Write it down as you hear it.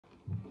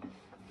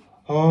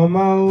All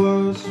my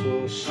words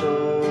so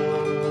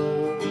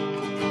short,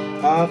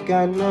 I've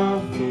got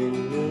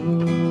nothing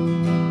new.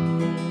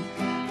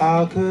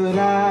 How could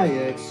I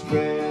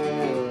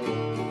express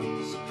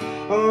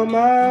all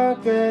my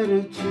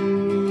gratitude?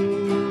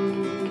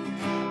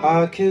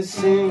 I could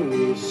sing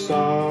these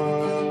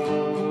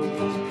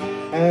songs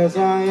as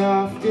I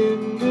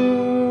often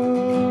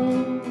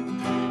do.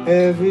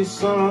 Every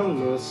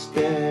song must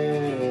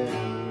end,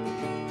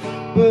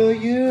 but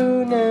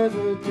you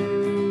never do.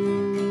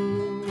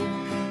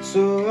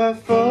 So I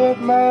fold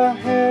my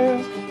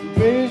hands and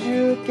praise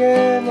you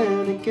again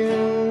and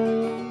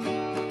again,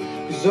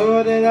 'cause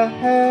all that I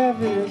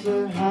have is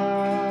a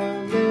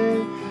hallelujah,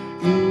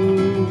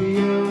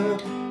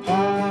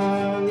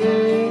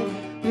 hallelujah.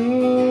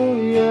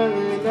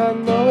 And I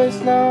know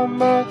it's not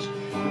much,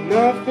 but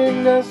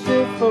nothing that's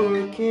fit for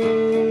a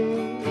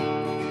king,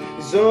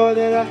 'cause all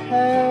that I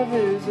have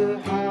is a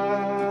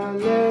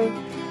hallelujah,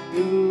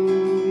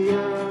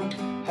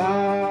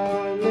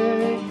 hallelujah.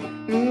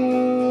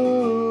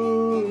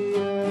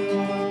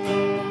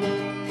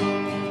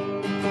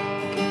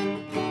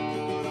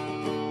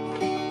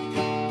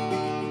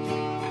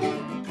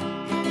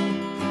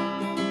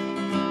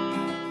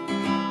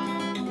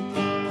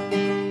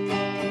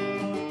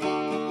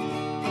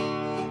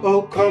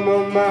 Oh, come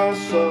on, my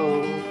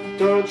soul,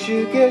 don't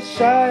you get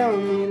shy on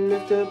me,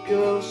 lift up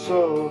your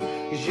soul,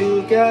 'cause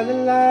you got a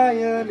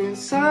lion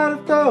inside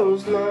of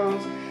those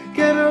lungs.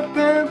 Get up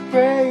and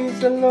praise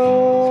the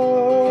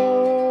Lord.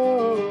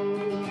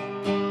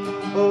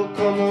 Oh,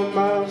 come on,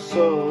 my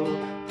soul,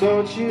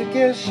 don't you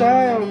get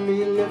shy on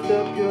me, lift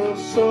up your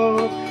soul,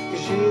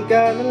 'cause you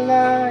got a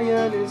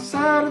lion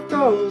inside of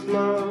those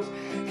lungs.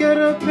 Get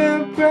up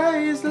and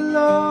praise the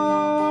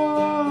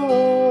Lord.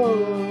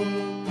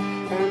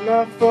 And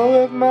I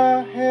fold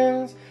my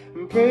hands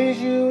and praise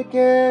you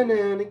again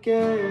and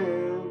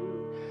again,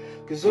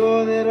 'cause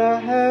all that I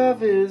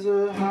have is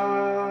a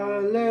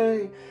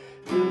hallelujah,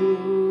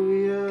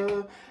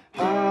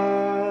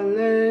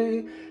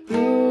 hallelujah.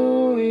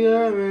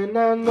 And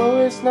I know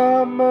it's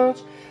not much,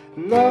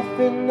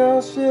 nothing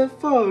else fit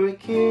for a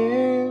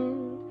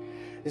king,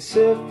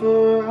 except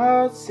for a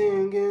heart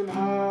singing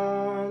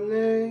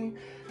hallelujah,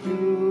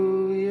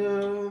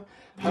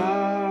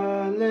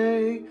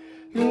 hallelujah.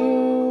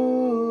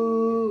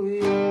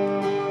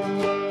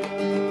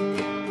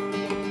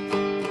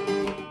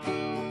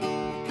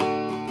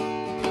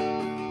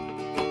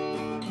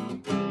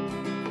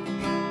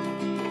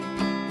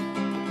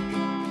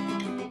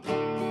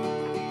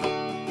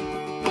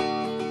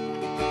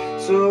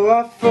 So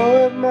I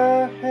fold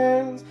my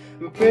hands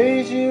and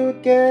praise you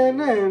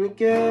again and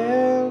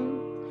again,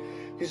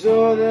 'cause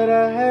all that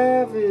I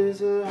have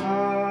is a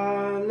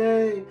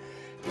hallelujah,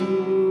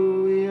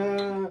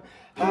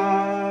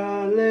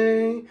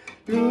 hallelujah.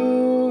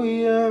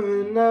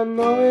 And I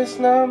know it's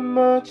not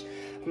much,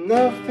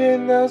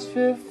 nothing else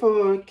fit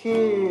for a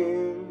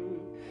king,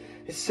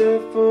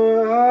 except for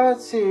a heart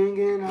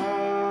singing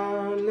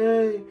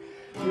hallelujah.